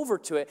myself over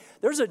to it.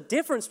 There's a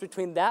difference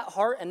between that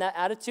heart and that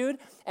attitude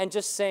and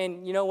just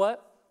saying, you know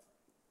what?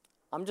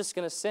 I'm just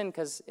going to sin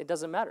because it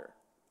doesn't matter.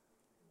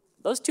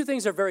 Those two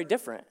things are very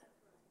different,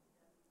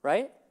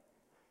 right?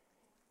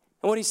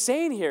 And what he's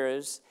saying here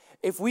is,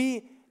 if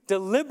we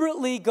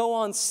deliberately go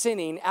on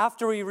sinning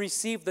after we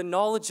receive the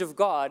knowledge of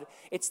God,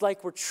 it's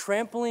like we're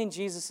trampling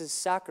Jesus'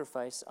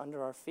 sacrifice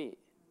under our feet.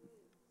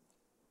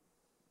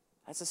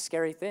 That's a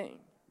scary thing.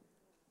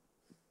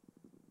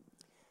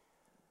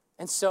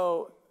 And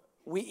so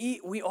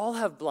we all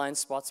have blind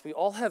spots. We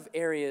all have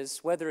areas,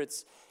 whether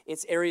it's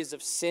areas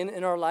of sin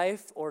in our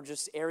life or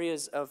just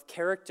areas of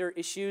character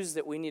issues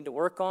that we need to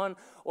work on,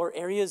 or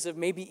areas of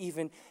maybe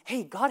even,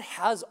 hey, God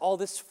has all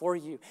this for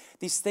you.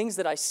 These things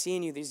that I see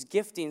in you, these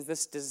giftings,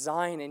 this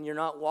design, and you're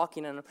not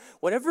walking in them.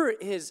 Whatever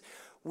it is,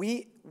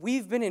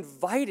 we've been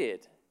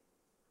invited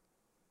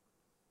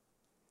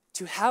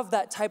to have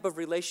that type of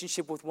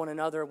relationship with one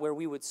another where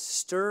we would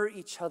stir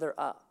each other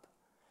up.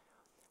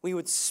 We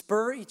would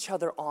spur each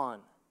other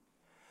on.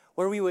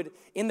 Where we would,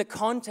 in the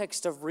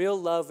context of real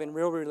love and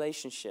real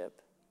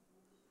relationship,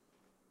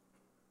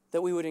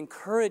 that we would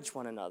encourage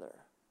one another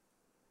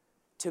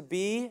to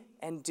be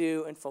and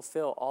do and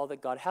fulfill all that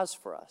God has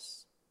for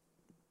us.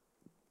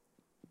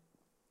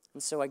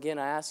 And so again,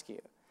 I ask you,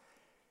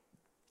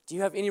 do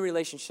you have any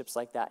relationships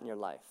like that in your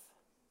life?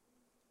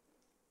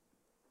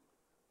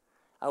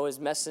 I was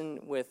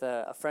messing with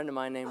a friend of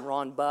mine named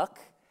Ron Buck.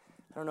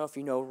 I don't know if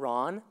you know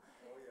Ron.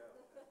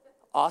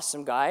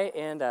 Awesome guy,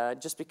 and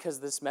just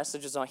because this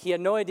message is on, he had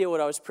no idea what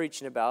I was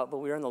preaching about, but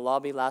we were in the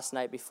lobby last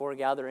night before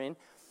gathering,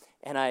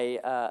 and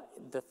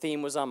the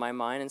theme was on my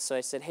mind, and so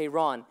I said, hey,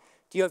 Ron,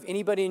 do you have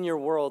anybody in your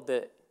world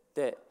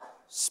that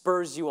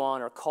spurs you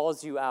on or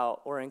calls you out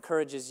or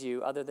encourages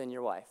you other than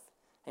your wife?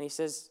 And he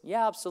says,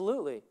 yeah,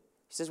 absolutely.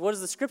 He says, what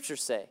does the scripture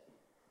say?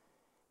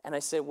 And I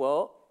said,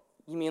 well,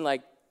 you mean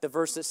like the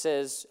verse that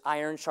says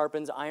iron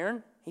sharpens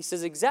iron? He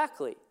says,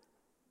 exactly.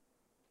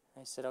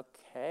 I said,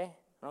 okay,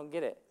 I don't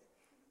get it.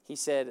 He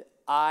said,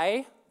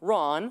 I,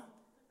 Ron,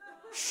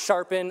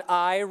 sharpen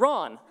I,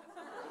 Ron.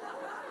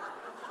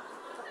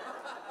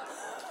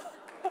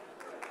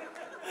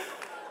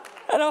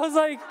 And I was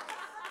like,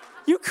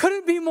 you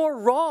couldn't be more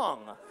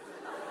wrong.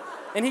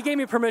 And he gave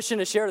me permission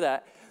to share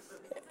that.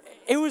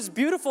 It was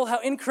beautiful how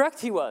incorrect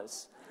he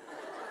was.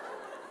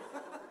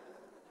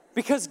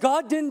 Because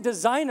God didn't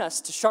design us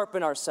to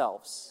sharpen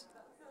ourselves.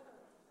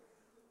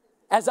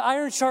 As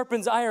iron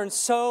sharpens iron,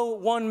 so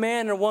one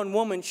man or one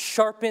woman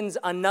sharpens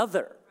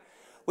another.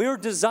 We were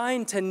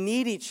designed to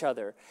need each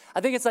other.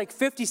 I think it's like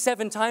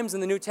 57 times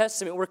in the New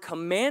Testament we're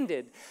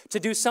commanded to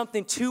do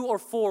something to or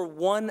for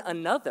one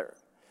another.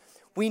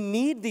 We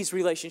need these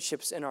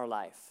relationships in our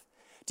life.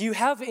 Do you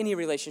have any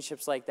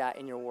relationships like that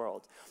in your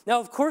world? Now,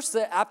 of course,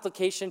 the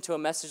application to a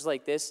message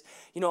like this,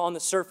 on the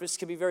surface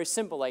can be very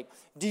simple. Like,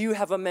 do you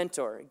have a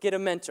mentor? Get a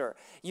mentor.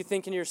 You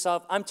thinking to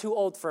yourself, I'm too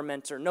old for a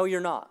mentor. No, you're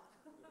not.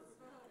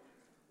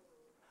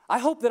 I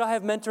hope that I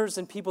have mentors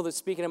and people that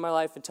speak into my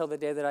life until the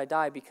day that I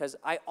die, because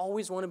I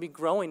always want to be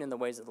growing in the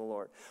ways of the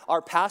Lord.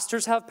 Our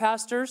pastors have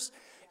pastors.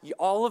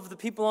 All of the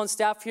people on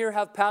staff here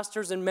have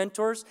pastors and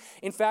mentors.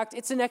 In fact,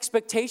 it's an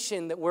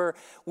expectation that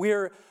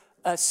we're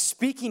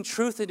speaking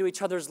truth into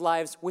each other's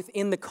lives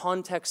within the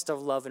context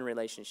of love and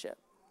relationship.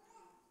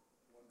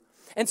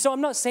 And so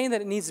I'm not saying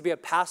that it needs to be a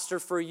pastor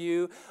for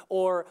you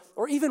or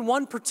even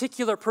one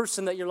particular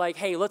person that you're like,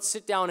 hey, let's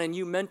sit down and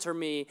you mentor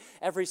me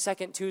every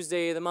second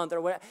Tuesday of the month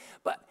or whatever.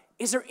 But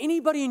is there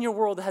anybody in your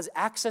world that has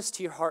access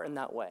to your heart in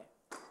that way?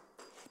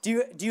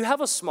 Do you have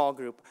a small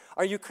group?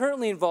 Are you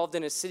currently involved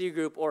in a city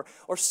group or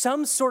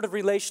some sort of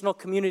relational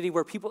community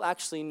where people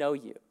actually know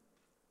you?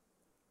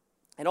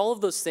 And all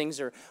of those things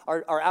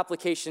are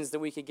applications that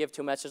we could give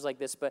to a message like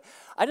this. But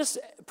I just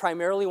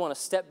primarily want to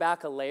step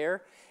back a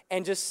layer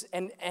and just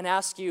and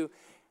ask you,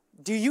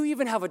 do you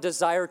even have a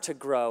desire to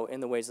grow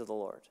in the ways of the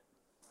Lord?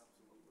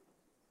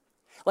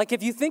 Like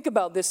if you think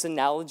about this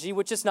analogy,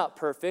 which is not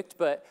perfect,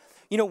 but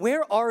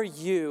where are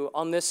you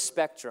on this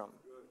spectrum?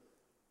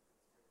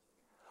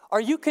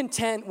 Are you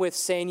content with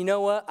saying, you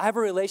know what, I have a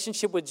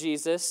relationship with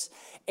Jesus,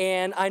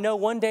 and I know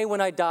one day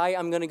when I die,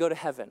 I'm going to go to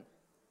heaven?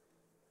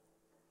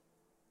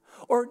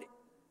 Or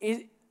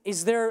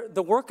is there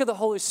the work of the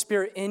Holy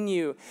Spirit in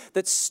you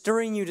that's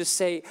stirring you to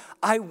say,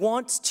 I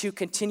want to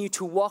continue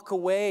to walk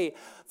away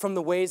from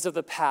the ways of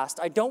the past.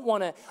 I don't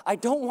want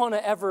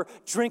to ever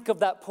drink of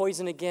that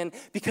poison again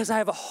because I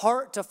have a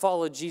heart to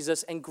follow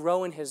Jesus and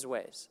grow in his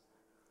ways.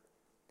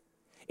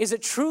 Is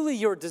it truly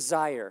your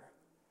desire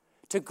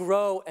to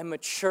grow and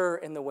mature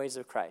in the ways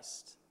of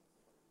Christ?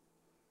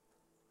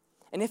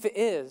 And if it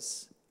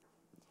is,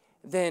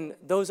 then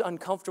those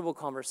uncomfortable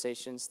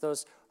conversations,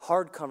 those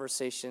hard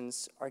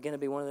conversations are going to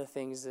be one of the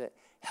things that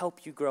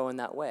help you grow in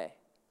that way.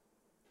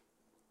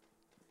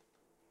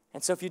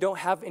 And so if you don't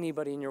have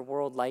anybody in your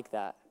world like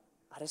that,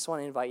 I just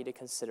want to invite you to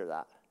consider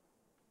that.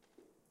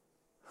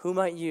 Who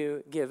might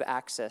you give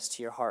access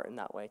to your heart in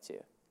that way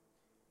to?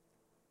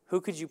 Who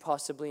could you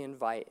possibly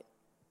invite?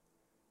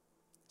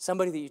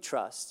 Somebody that you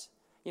trust.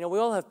 You know, we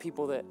all have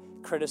people that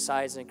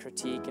criticize and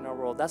critique in our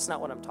world. That's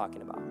not what I'm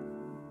talking about.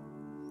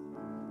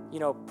 You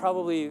know,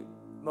 probably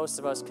most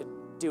of us could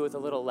do with a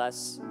little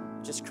less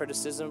just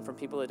criticism from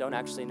people that don't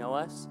actually know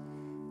us.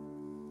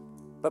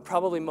 But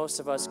probably most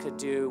of us could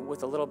do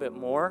with a little bit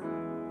more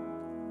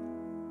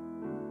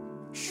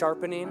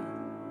sharpening,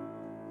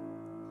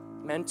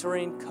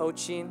 mentoring,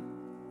 coaching,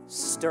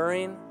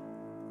 stirring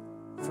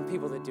from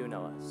people that do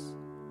know us.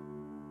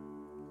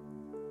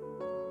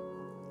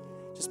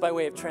 Just by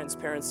way of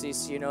transparency,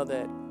 so you know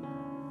that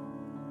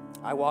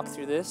I walk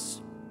through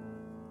this,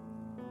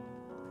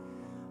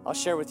 I'll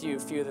share with you a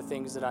few of the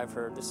things that I've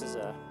heard. This is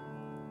a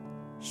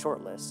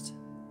short list.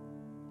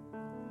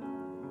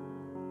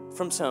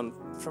 From some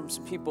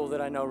people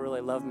that I know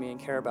really love me and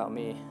care about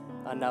me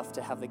enough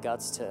to have the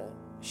guts to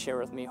share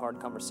with me hard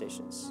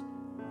conversations.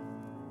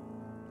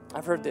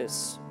 I've heard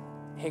this.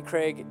 Hey,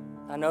 Craig,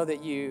 I know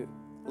that you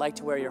like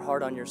to wear your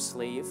heart on your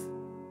sleeve,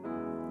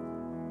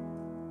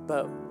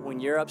 but when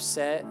you're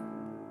upset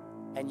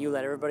and you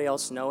let everybody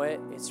else know it,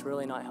 it's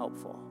really not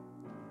helpful.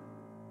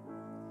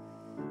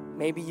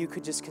 Maybe you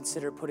could just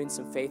consider putting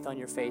some faith on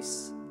your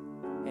face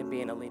and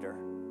being a leader.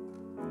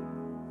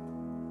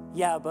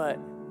 Yeah, but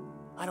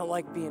I don't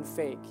like being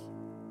fake.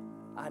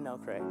 I know,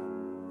 Craig.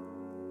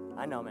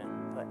 I know,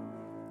 man. But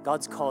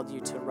God's called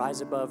you to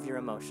rise above your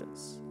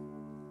emotions.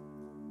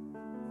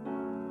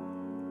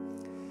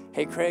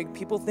 Hey, Craig,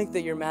 people think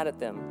that you're mad at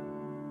them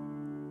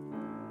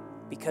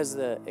because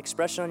the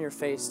expression on your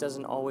face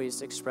doesn't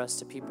always express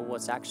to people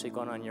what's actually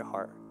going on in your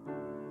heart.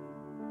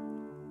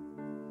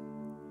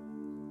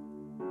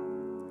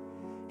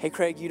 Hey,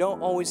 Craig, you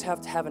don't always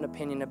have to have an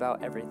opinion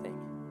about everything.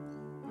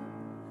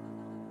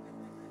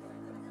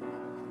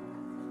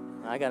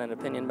 I got an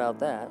opinion about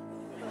that.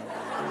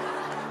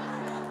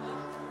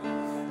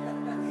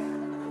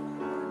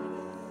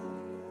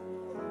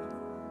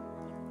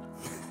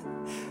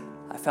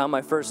 I found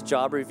my first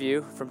job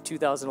review from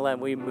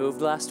 2011. We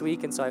moved last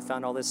week, and so I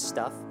found all this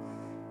stuff.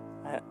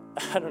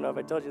 I don't know if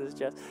I told you this,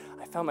 Jess.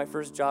 I found my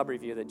first job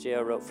review that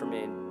J.O. wrote for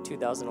me in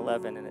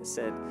 2011, and it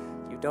said,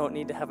 "You don't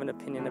need to have an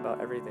opinion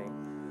about everything."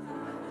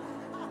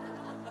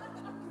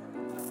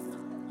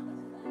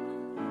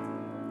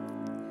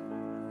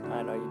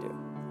 I know you do.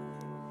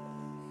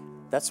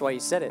 That's why you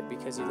said it,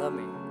 because you love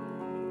me.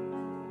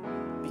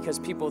 Because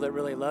people that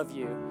really love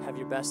you have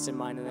your best in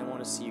mind and they want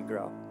to see you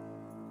grow.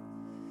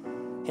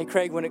 Hey,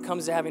 Craig, when it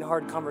comes to having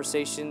hard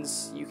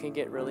conversations, you can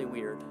get really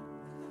weird.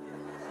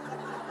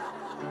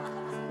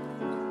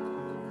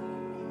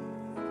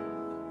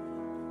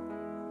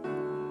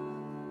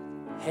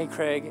 Hey,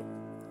 Craig,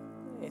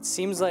 it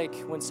seems like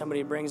when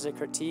somebody brings a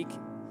critique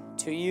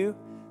to you,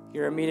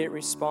 your immediate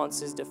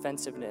response is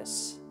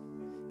defensiveness,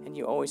 and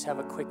you always have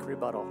a quick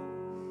rebuttal.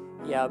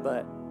 Yeah,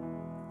 but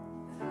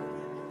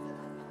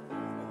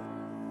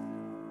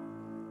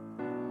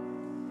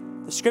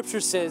the scripture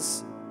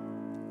says,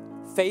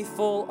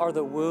 faithful are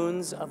the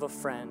wounds of a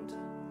friend.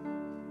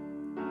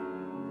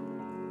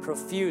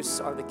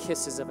 Profuse are the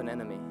kisses of an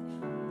enemy.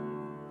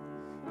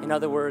 In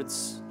other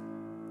words,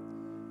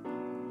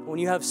 when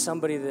you have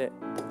somebody that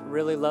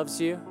really loves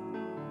you,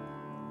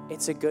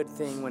 it's a good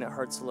thing when it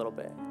hurts a little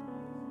bit.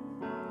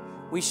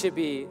 We should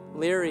be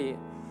leery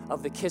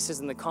of the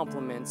kisses and the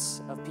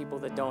compliments of people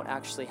that don't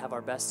actually have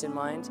our best in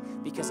mind,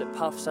 because it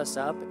puffs us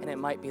up and it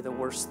might be the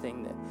worst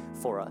thing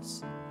for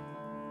us.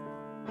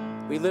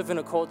 We live in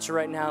a culture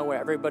right now where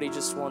everybody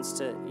just wants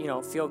to,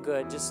 feel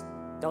good. Just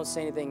don't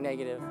say anything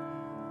negative.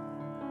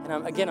 And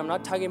I'm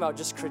not talking about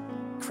just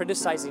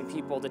criticizing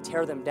people to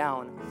tear them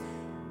down.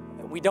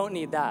 We don't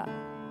need that.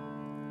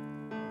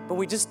 But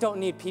we just don't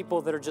need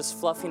people that are just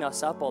fluffing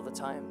us up all the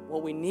time.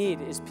 What we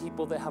need is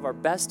people that have our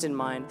best in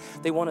mind.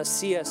 They want to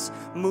see us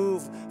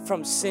move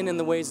from sin and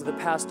the ways of the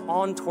past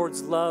on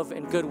towards love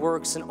and good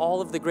works and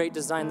all of the great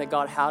design that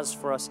God has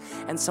for us.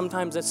 And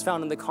sometimes that's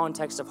found in the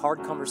context of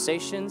hard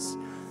conversations,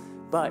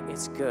 but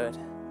it's good.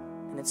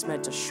 And it's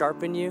meant to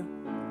sharpen you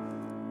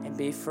and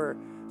be for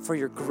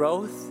your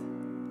growth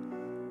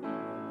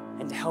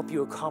and to help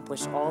you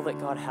accomplish all that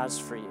God has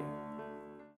for you.